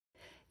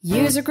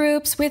User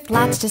groups with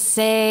lots to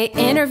say,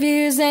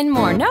 interviews and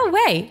more. No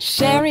way!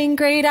 Sharing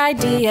great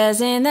ideas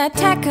in the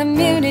tech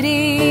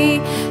community.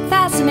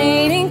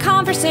 Fascinating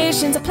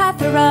conversations, a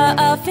plethora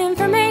of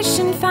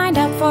information. Find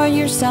out for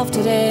yourself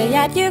today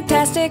at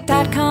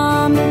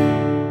utastic.com.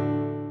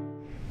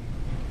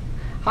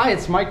 Hi,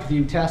 it's Mike with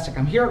Utastic.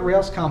 I'm here at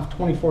RailsConf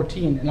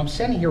 2014, and I'm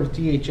standing here with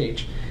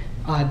DHH,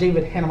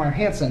 David Heinemeier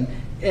Hansson.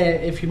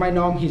 If you might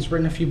know him, he's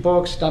written a few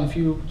books, done a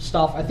few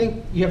stuff. I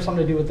think you have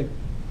something to do with the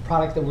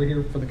product that we're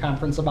here for the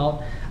conference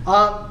about.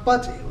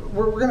 But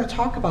we're going to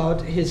talk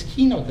about his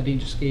keynote that he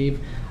just gave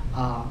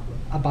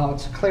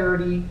about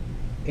clarity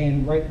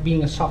and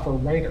being a software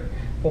writer.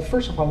 Well,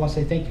 first of all, I want to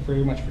say thank you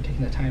very much for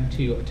taking the time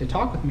to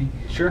talk with me.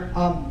 Sure.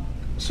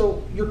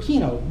 So your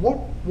keynote, what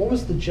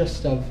was the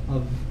gist of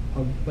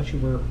what you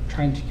were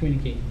trying to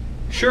communicate?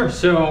 Sure.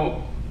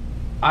 So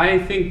I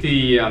think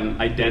the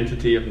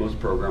identity of most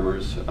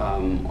programmers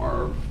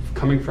are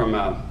coming from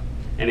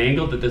an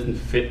angle that doesn't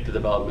fit the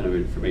development of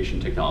information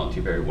technology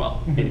very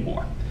well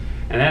anymore.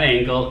 And that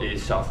angle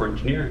is software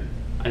engineering.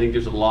 I think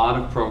there's a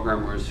lot of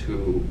programmers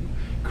who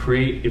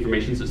create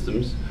information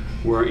systems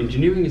where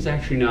engineering is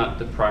actually not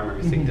the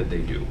primary thing that they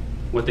do.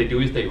 What they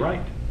do is they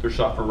write. They're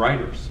software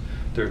writers.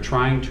 They're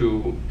trying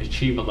to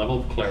achieve a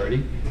level of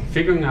clarity,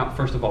 figuring out,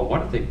 first of all,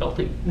 what are they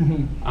building?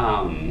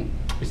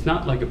 It's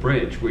not like a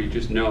bridge where you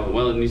just know,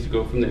 well, it needs to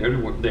go from there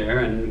to there,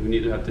 and we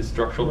need to have this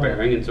structural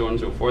bearing and so on and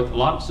so forth. A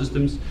lot of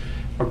systems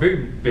are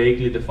very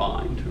vaguely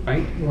defined,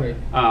 right? Right.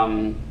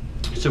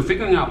 So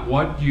figuring out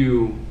what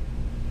you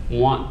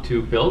want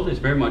to build is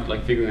very much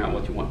like figuring out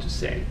what you want to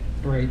say.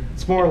 Right.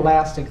 It's more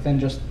elastic than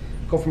just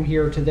go from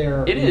here to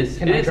there. It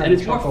is, and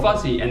it's more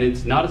fuzzy, and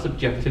it's not as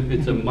objective.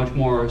 It's a much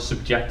more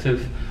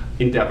subjective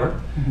endeavor,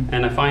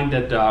 and I find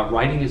that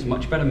writing is a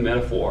much better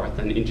metaphor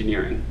than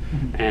engineering.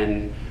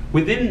 And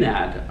within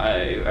that,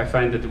 I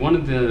find that one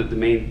of the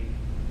main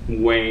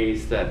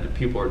ways that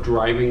people are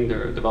driving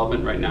their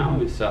development right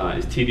now is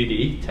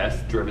TDD,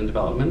 test-driven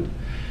development.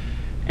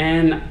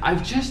 And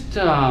I've just,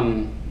 I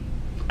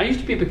used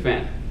to be a big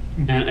fan.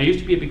 And I used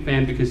to be a big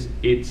fan because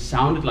it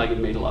sounded like it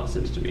made a lot of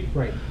sense to me.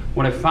 Right.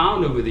 What I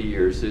found over the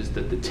years is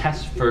that the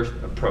test-first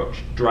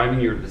approach, driving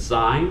your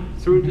design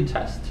through the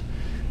test,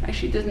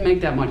 actually doesn't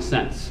make that much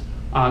sense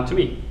to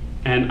me.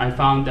 And I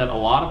found that a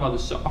lot of other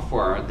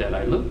software that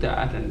I looked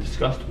at and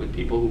discussed with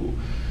people who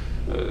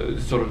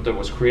that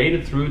was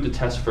created through the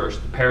test-first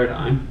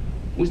paradigm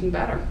wasn't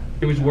better.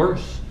 It was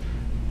worse.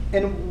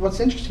 And what's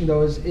interesting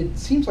though is it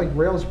seems like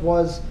Rails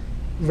was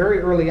very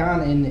early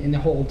on in the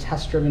whole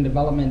test-driven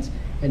development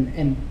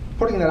and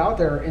putting that out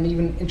there and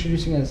even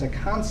introducing it as a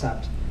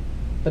concept.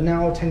 But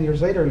now 10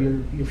 years later,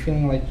 you're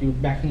feeling like you're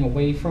backing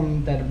away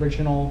from that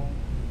original.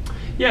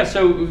 Yeah,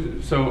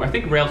 so I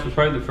think Rails was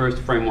probably the first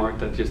framework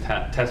that just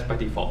had tests by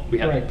default. We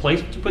had a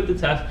place to put the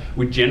tests.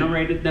 We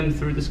generated them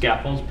through the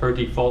scaffolds per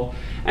default.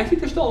 And I think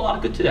there's still a lot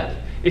of good to that.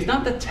 It's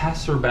not that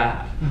tests are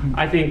bad.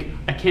 I think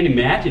I can't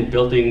imagine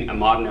building a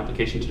modern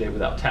application today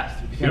without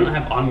tests. If you don't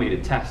have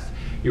automated tests,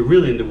 you're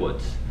really in the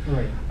woods.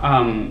 Right.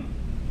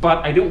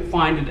 But I don't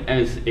find it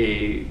as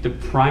the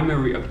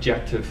primary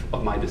objective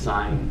of my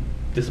design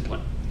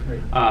discipline. Right.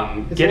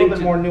 It's a little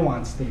bit more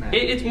nuanced than that.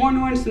 It's more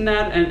nuanced than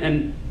that,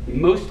 and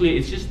mostly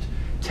it's just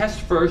test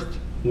first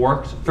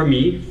works for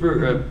me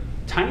for a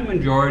tiny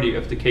majority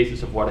of the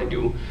cases of what I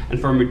do, and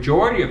for a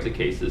majority of the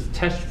cases,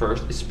 test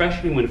first,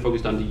 especially when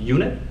focused on the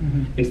unit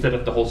instead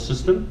of the whole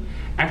system,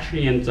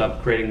 actually ends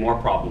up creating more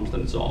problems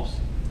than it solves.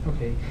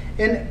 Okay,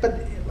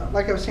 but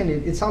like I was saying,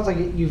 it sounds like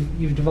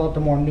you've developed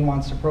a more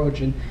nuanced approach,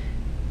 and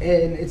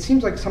it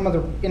seems like some of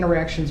the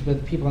interactions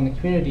with people in the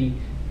community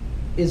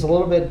is a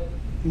little bit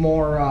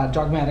more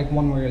dogmatic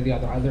one way or the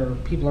other. Either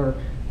people are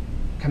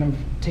kind of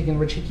taking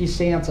the cheeky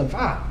stance of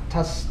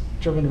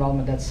test-driven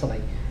development, that's silly,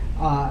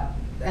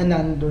 and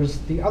then there's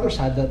the other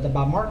side, the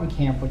Bob Martin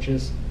camp, which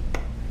is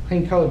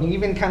clean code. And you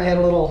even kind of had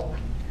a little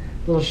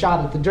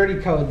shot at the dirty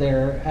code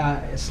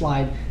there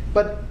slide.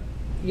 But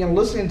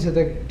listening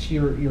to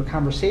your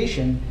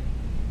conversation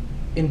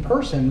in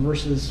person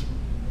versus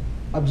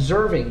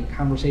observing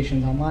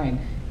conversations online,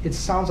 it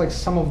sounds like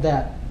some of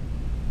that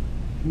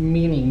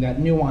meaning, that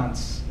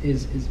nuance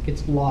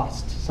gets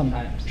lost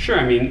sometimes. Sure,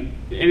 I mean,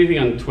 anything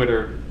on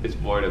Twitter is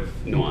void of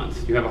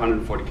nuance. You have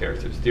 140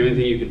 characters. The only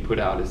thing you can put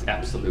out is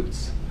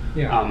absolutes.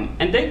 Yeah.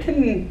 And they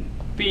can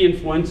be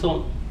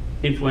influential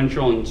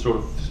in sort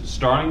of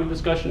starting the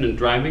discussion and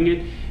driving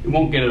it. It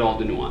won't get at all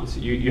the nuance.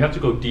 You have to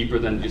go deeper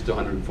than just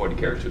 140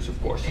 characters,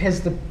 of course.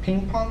 Has the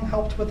ping pong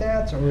helped with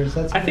that, or is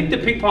that? I think the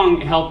ping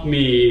pong helped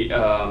me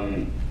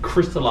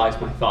crystallize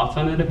my thoughts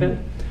on it a bit.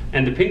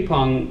 And the ping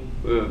pong,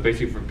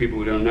 basically for people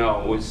who don't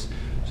know, was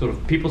sort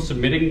of people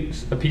submitting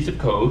a piece of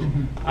code.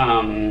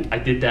 I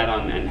did that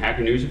on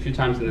Hacker News a few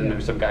times, and then there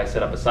was some guy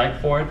set up a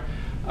site for it.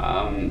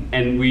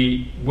 And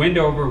we went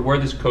over where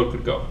this code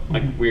could go.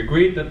 Like, we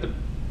agreed that the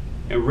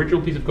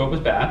original piece of code was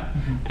bad,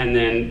 and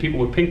then people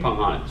would ping pong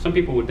on it. Some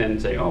people would then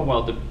say, oh,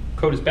 well, the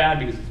code is bad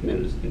because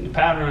it's in the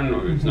pattern,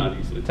 or it's not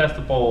easily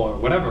testable, or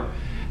whatever.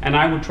 And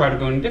I would try to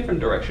go in a different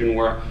direction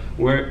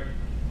where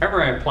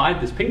wherever I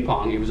applied this ping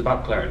pong, it was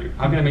about clarity.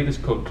 How can I make this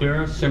code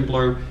clearer,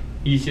 simpler,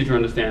 easier to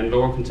understand,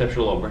 lower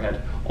conceptual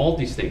overhead, all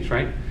these things,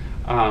 right?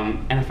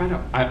 And I found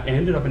out I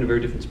ended up in a very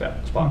different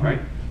spot, right?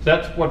 So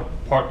that's what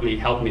partly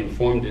helped me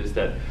informed is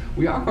that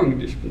we are going in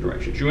different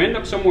directions. You end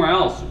up somewhere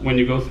else when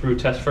you go through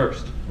test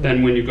first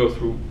than when you go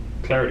through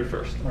clarity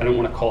first. I don't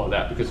want to call it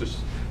that because there's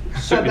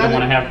certainly don't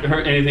want to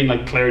have anything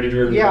like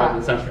clarity-driven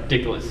development. It sounds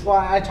ridiculous. Well,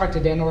 I talked to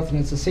Dan North, and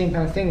it's the same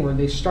kind of thing where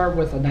they start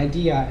with an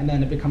idea, and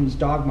then it becomes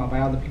dogma by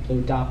other people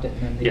who adopt it,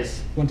 and then they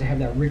want to have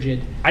that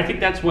rigid. I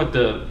think that's what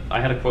I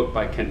had a quote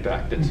by Kent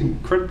Beck that's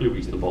incredibly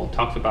reasonable. It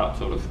talks about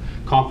sort of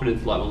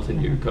confidence levels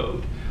in your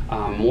code,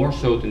 more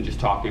so than just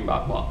talking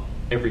about, well,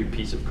 every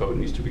piece of code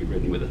needs to be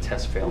written with a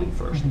test failing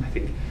first. I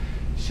think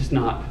it's just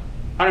not,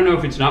 I don't know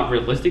if it's not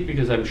realistic,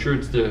 because I'm sure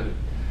it's the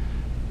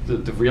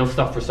real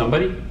stuff for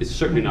somebody. It's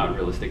certainly not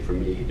realistic for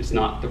me. It's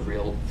not the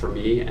real for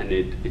me, and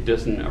it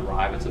doesn't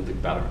arrive at something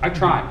better. I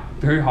tried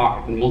very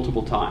hard and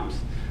multiple times,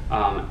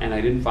 and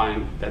I didn't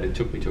find that it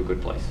took me to a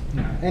good place.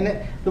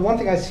 And the one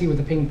thing I see with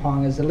the ping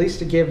pong is at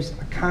least it gives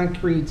a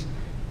concrete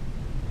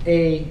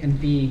A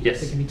and B that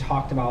can be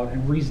talked about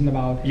and reasoned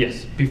about.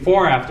 Yes,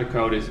 before after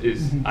code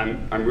is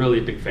I'm really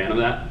a big fan of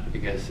that,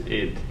 because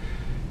it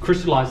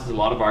crystallizes a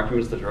lot of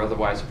arguments that are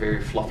otherwise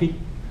very fluffy.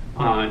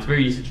 It's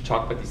very easy to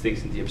talk about these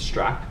things in the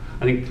abstract.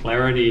 I think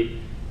clarity,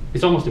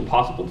 it's almost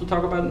impossible to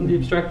talk about in the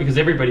abstract because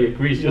everybody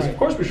agrees, yes, of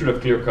course we should have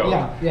clear code.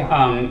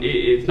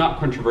 It's not a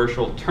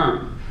controversial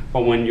term,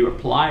 but when you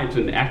apply it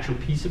to an actual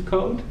piece of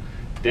code,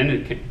 then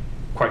it can,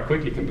 quite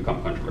quickly can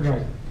become controversial.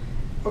 Right.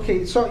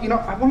 Okay, so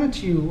I wanted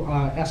to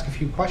ask a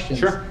few questions.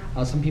 Sure.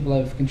 Some people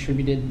have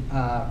contributed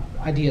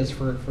ideas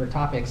for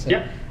topics.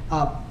 Yeah.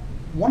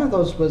 One of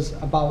those was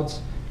about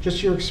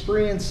just your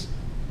experience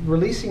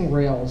releasing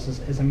Rails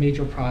as a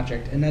major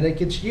project, and that it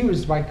gets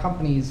used by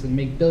companies and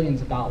make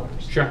billions of dollars.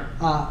 Sure.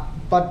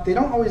 But they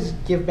don't always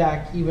give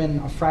back even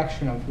a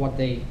fraction of what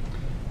they.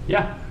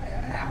 Yeah.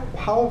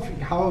 How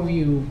have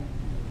you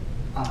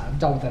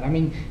dealt with it? I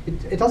mean,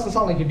 it doesn't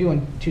sound like you're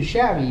doing too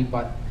shabby,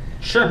 but.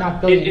 Sure. Not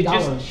billion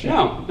dollars.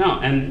 No,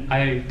 and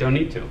I don't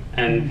need to.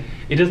 And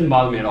it doesn't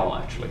bother me at all,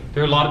 actually.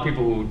 There are a lot of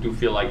people who do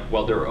feel like,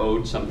 well, they're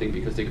owed something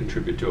because they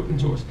contribute to open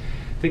source.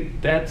 I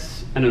think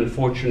that's an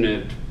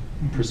unfortunate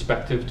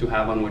perspective to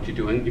have on what you're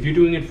doing. If you're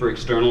doing it for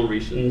external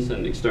reasons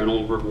and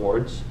external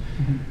rewards,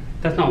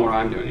 that's not what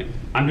I'm doing it.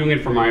 I'm doing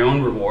it for my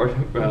own reward.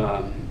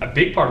 A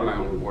big part of my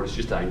own reward is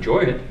just I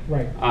enjoy it.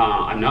 Right.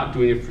 I'm not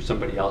doing it for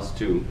somebody else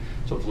to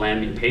sort of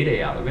land me a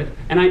payday out of it,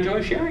 and I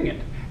enjoy sharing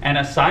it. And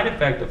a side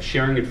effect of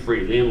sharing it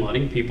freely and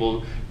letting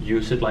people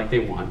use it like they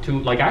want to,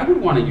 like I would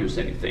want to use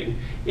anything,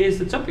 is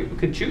that some people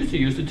can choose to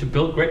use it to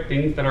build great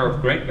things that are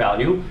of great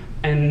value,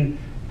 and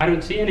I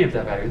don't see any of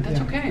that value. That's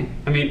okay.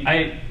 I mean,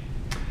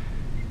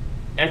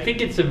 I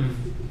think it's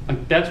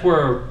that's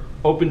where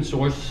open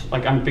source,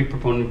 like I'm a big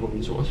proponent of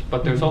open source,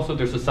 but there's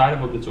a side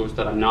of open source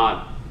that I'm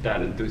not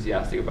that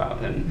enthusiastic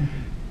about, and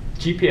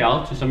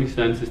GPL to some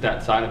extent is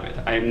that side of it.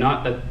 I am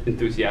not that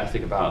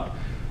enthusiastic about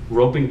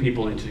roping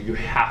people into you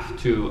have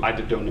to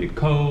either donate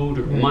code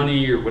or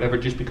money or whatever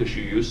just because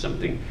you use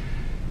something.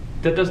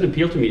 That doesn't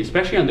appeal to me,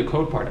 especially on the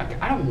code part.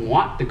 I don't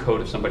want the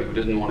code of somebody who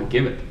doesn't want to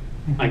give it.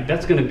 Like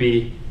that's going to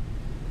be,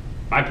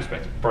 my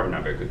perspective, probably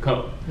not very good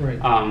code. Right.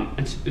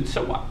 And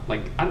so what?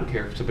 Like I don't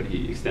care if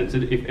somebody extends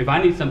it. If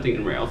I need something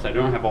in Rails I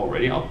don't have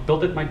already, I'll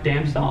build it my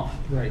damn self.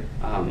 Right.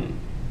 And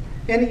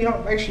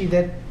actually,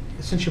 that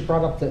since you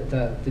brought up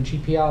the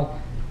GPL,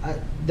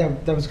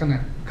 that was going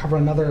to cover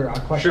another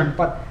question. Sure.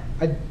 But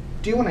I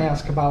do want to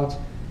ask about,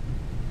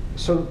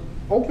 so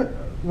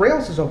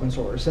Rails is open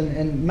source,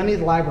 and many of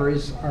the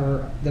libraries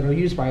that are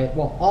used by it,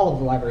 well, all of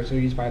the libraries that are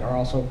used by it are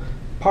also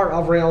part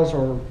of Rails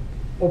or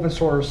open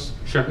source,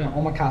 sure.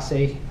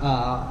 Omakase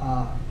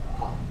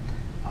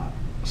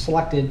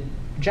selected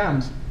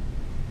gems.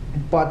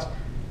 But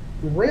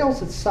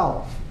Rails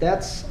itself,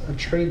 that's a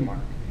trademark.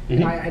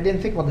 And I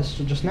didn't think about this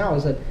just now,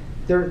 is that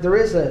there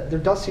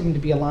does seem to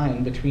be a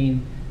line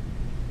between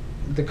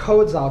the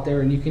codes out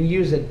there and you can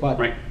use it, but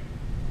the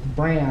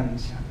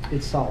brand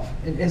itself.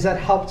 And has that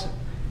helped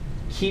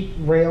keep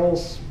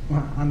Rails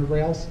on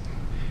Rails?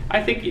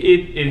 I think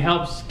it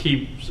helps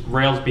keep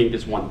Rails being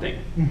this one thing.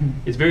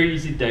 It's very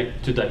easy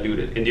to dilute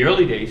it. In the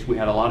early days, we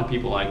had a lot of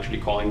people actually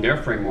calling their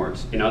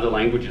frameworks in other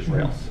languages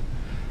Rails.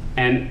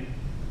 And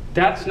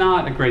that's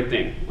not a great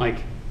thing.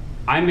 Like,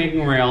 I'm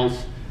making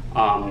Rails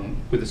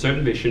with a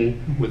certain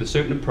vision, with a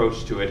certain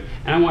approach to it,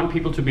 and I want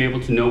people to be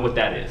able to know what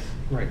that is.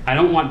 Right. I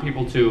don't want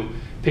people to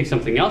pick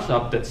something else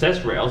up that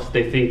says Rails.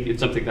 They think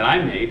it's something that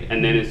I made,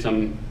 and then it's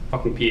some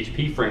fucking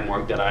PHP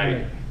framework that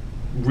I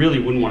really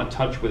wouldn't want to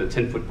touch with a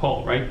 10-foot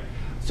pole, right?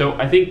 So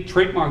I think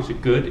trademarks are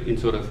good in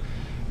sort of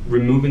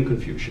removing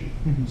confusion.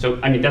 So,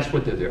 I mean, that's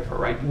what they're there for,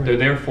 right? They're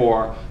there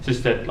for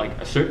just that, like,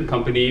 a certain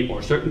company or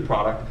a certain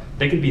product,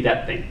 they can be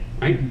that thing,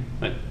 right?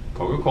 Like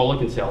Coca-Cola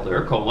can sell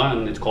their cola,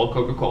 and it's called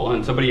Coca-Cola,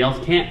 and somebody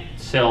else can't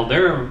sell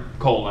their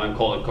cola and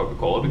call it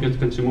Coca-Cola because the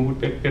consumer would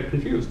get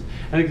confused.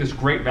 I think there's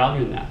great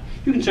value in that.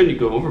 You can certainly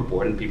go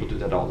overboard, and people do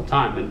that all the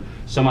time, and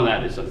some of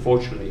that is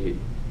unfortunately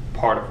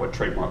part of what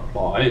trademark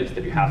law is,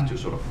 that you have to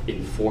sort of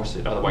enforce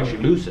it, otherwise you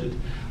lose it.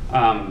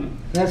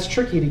 That's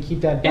tricky to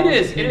keep that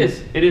balance.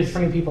 It is.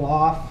 Turning people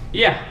off.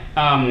 Yeah.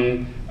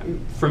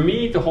 For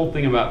me, the whole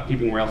thing about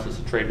keeping Rails as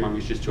a trademark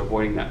is just to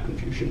avoiding that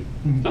confusion.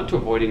 Not to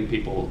avoiding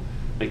people.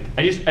 Like,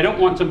 I don't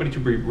want somebody to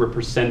be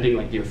representing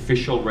like the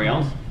official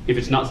Rails if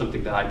it's not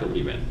something that I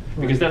believe in,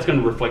 because that's going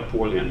to reflect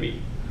poorly on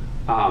me.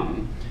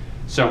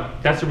 So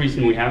that's the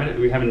reason we have it.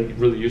 We haven't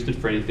really used it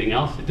for anything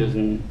else. There's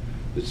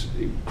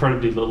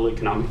incredibly little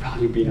economic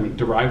value being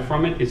derived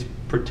from it. It's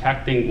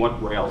protecting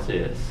what Rails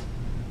is.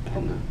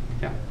 And,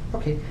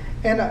 Okay.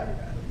 And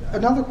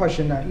another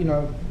question, you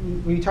know,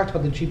 we talked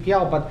about the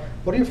GPL, but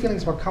what are your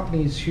feelings about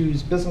companies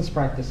whose business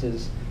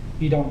practices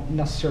you don't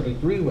necessarily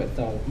agree with,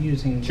 though,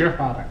 using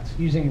products,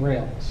 using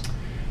Rails?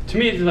 To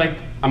me, it's like,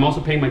 I'm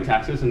also paying my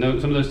taxes, and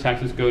some of those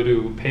taxes go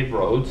to pave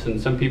roads, and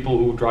some people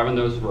who drive on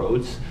those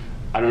roads,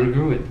 I don't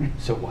agree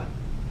with. So what?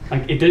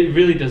 Like, it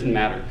really doesn't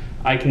matter.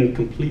 I can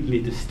completely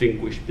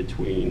distinguish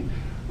between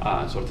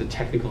sort of the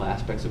technical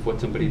aspects of what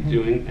somebody's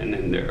doing and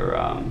then their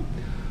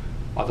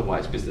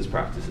otherwise business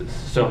practices.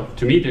 So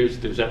to me,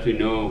 there's absolutely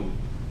no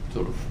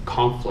sort of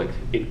conflict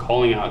in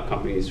calling out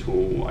companies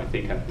who I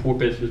think have poor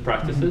business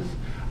practices,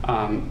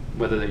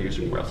 whether they're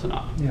using Rails or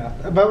not. Yeah,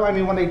 but I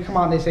mean, when they come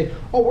out and they say,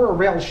 "Oh, we're a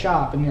Rails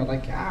shop," and you're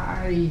like,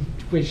 "I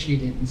wish you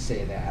didn't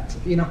say that,"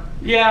 you know?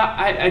 Yeah,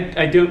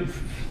 I don't.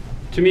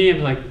 To me,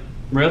 I'm like,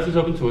 Rails is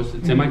open source.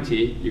 It's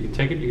MIT. You can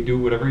take it. You can do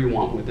whatever you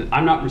want with it.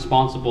 I'm not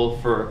responsible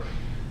for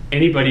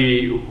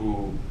anybody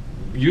who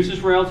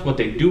uses Rails, what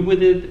they do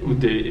with it,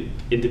 with the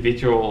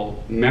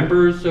individual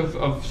members of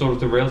sort of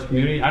the Rails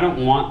community. I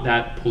don't want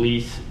that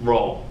police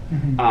role.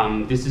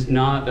 This is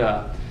not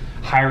a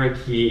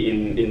hierarchy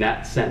in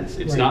that sense.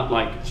 It's not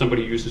like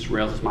somebody uses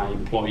Rails as my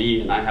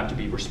employee and I have to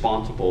be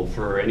responsible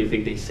for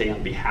anything they say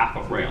on behalf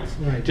of Rails.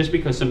 Just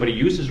because somebody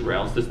uses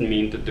Rails doesn't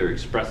mean that they're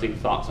expressing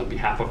thoughts on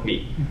behalf of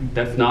me.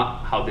 That's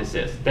not how this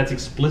is. That's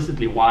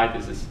explicitly why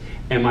this is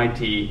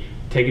MIT,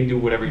 take and do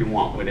whatever you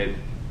want with it.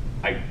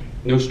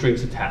 No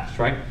strings attached,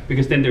 right?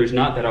 Because then there's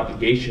not that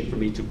obligation for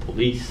me to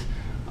police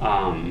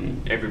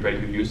everybody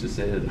who uses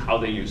it and how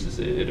they use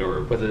it,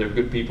 or whether they're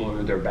good people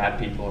or they're bad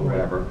people or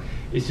whatever.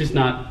 It's just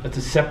not, it's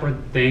a separate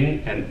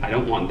thing, and I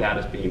don't want that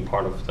as being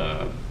part of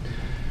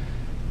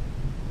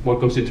what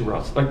goes into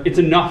Rails. Like, it's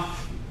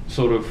enough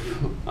sort of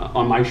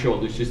on my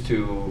shoulders just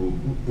to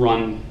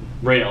run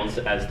Rails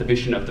as the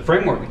vision of the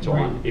framework and so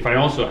on. If I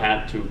also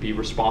had to be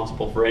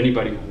responsible for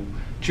anybody who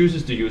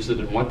chooses to use it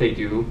and what they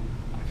do,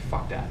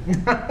 fuck that.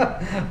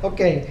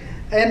 Okay,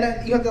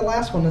 and you know, the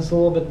last one is a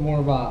little bit more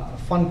of a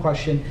fun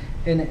question,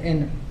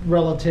 and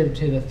relative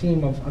to the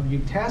theme of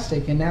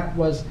Utastic, and that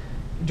was,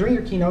 during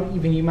your keynote,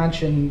 even you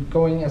mentioned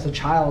going as a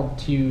child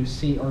to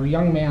see, or a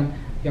young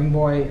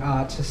boy,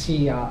 to see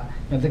you know,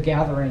 the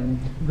Gathering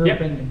group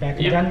back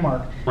in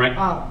Denmark.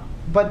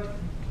 But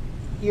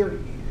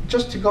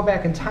just to go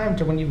back in time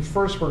to when you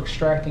first were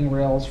extracting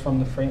Rails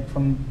from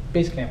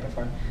Basecamp, if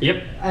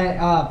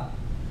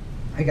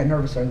I got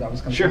nervous there, that was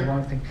going to be the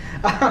wrong thing.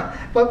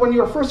 But when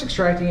you were first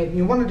extracting it,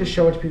 you wanted to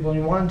show it to people, and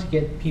you wanted to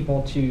get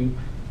people to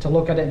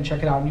look at it and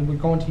check it out, and you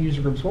would go into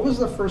user groups. What was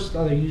the first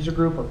other user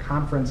group or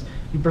conference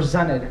you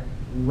presented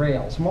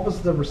Rails, and what was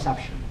the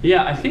reception?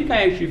 Yeah, I think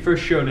I actually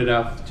first showed it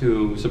off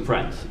to some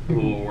friends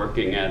who were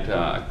working at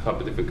a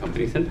couple of different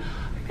companies, and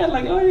I got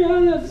like, oh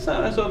yeah, that's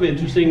sort of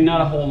interesting,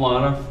 not a whole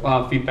lot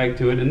of feedback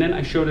to it, and then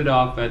I showed it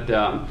off at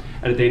a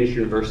Danish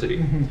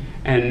university.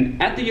 And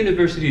at the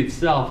university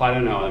itself, I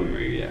don't know,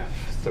 maybe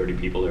 30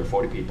 people there,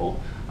 40 people.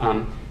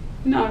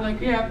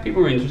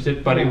 People were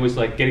interested, but it was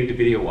like getting the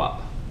video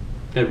up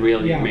that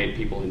really made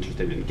people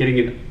interested in getting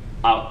it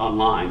out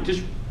online.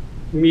 Just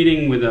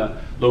meeting with a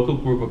local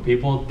group of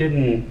people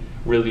didn't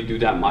really do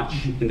that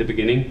much in the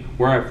beginning.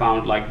 Where I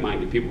found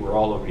like-minded people were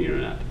all over the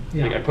internet.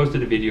 Like, I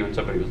posted a video and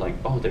somebody was like,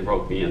 oh, they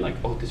wrote me and like,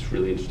 oh, this is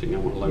really interesting, I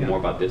want to learn more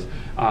about this.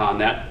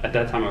 At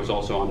that time I was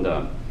also on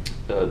the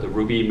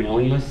Ruby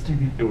mailing list,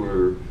 and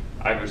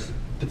I was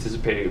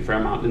participating a fair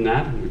amount in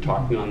that, and we were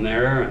talking on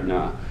there, and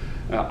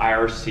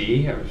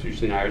IRC, I was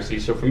usually in IRC,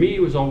 so for me it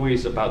was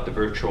always about the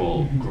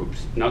virtual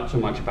groups, not so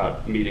much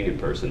about meeting in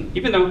person,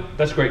 even though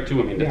that's great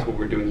too. I mean, that's what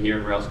we're doing here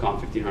at RailsConf,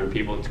 1,500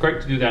 people. It's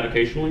great to do that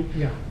occasionally,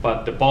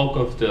 but the bulk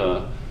of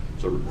the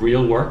sort of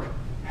real work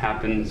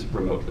happens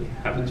remotely,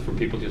 happens from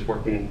people just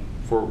working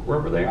for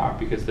wherever they are,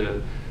 because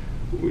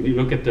when you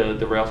look at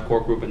the Rails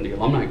core group and the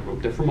alumni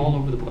group, they're from all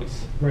over the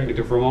place. Like,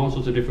 they're from all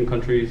sorts of different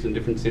countries and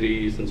different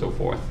cities and so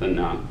forth. And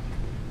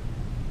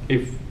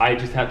if I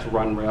just had to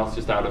run Rails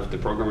just out of the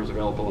programmers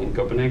available in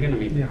Copenhagen, I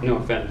mean, no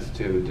offense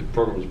to the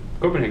programmers in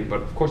Copenhagen,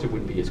 but of course it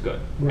wouldn't be as good.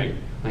 Right?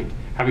 Like,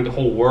 having the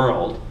whole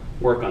world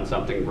work on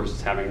something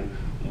versus having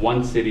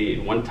one city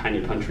in one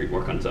tiny country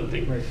work on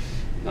something.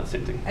 Not the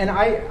same thing. And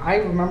I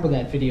remember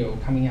that video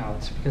coming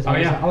out, because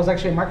I was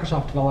actually a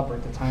Microsoft developer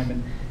at the time,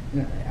 and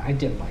I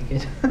didn't like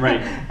it. But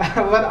at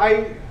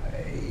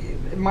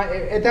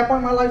that point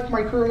in my life,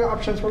 my career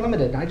options were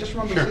limited. I just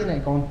remember seeing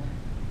it going,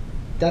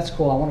 that's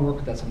cool, I want to work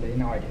with that someday.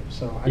 Now I do.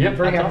 So I'm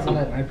very happy with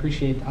that, and I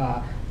appreciate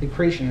the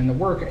creation and the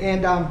work.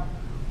 And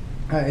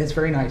It's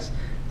very nice.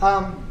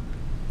 Now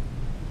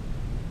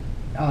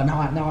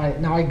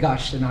I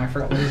gushed and I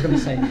forgot what I was going to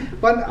say.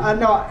 But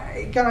no,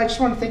 again, I just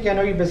want to thank you. I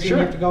know you're busy. Sure.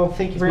 You have to go.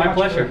 Thank you very much. My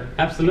pleasure.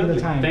 For Absolutely.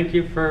 the time. Thank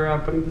you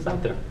for putting this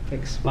out there.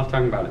 Thanks. Love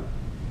talking about it.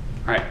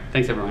 All right.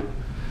 Thanks, everyone.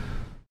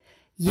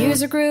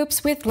 User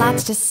groups with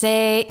lots to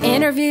say,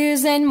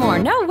 interviews and more.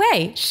 No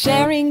way!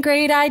 Sharing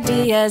great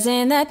ideas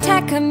in the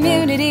tech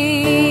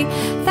community.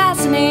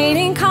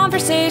 Fascinating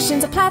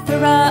conversations, a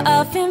plethora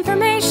of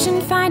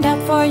information. Find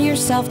out for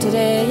yourself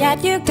today at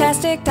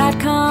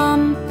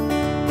utastic.com.